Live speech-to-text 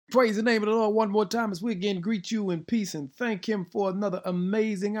Praise the name of the Lord one more time as we again greet you in peace and thank him for another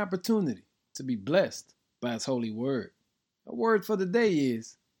amazing opportunity to be blessed by his holy word. A word for the day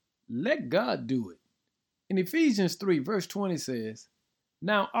is, let God do it. In Ephesians 3 verse 20 says,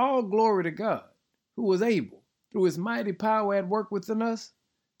 now all glory to God, who was able, through his mighty power at work within us,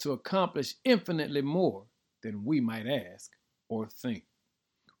 to accomplish infinitely more than we might ask or think.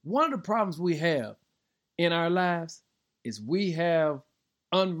 One of the problems we have in our lives is we have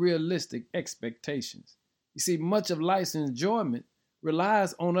unrealistic expectations. You see, much of life's enjoyment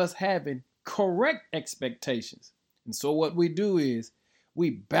relies on us having correct expectations. And so what we do is we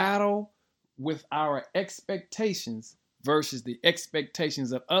battle with our expectations versus the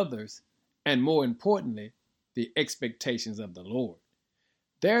expectations of others, and more importantly, the expectations of the Lord.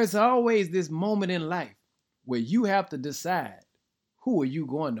 There's always this moment in life where you have to decide, who are you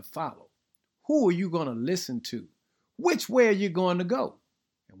going to follow? Who are you going to listen to? Which way are you going to go?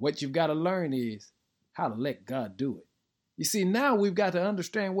 And what you've got to learn is how to let God do it. You see, now we've got to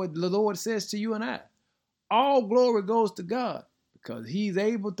understand what the Lord says to you and I. All glory goes to God because he's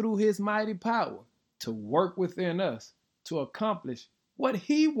able through his mighty power to work within us to accomplish what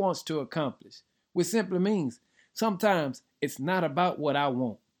he wants to accomplish, which simply means sometimes it's not about what I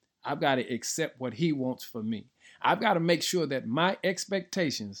want. I've got to accept what he wants for me. I've got to make sure that my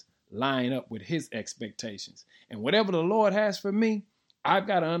expectations line up with his expectations. And whatever the Lord has for me, I've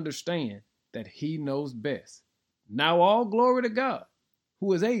got to understand that he knows best. Now all glory to God,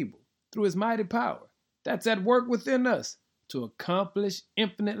 who is able, through his mighty power, that's at work within us, to accomplish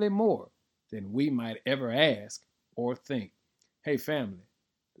infinitely more than we might ever ask or think. Hey family,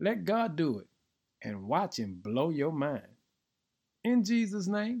 let God do it and watch him blow your mind. In Jesus'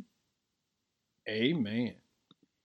 name, amen.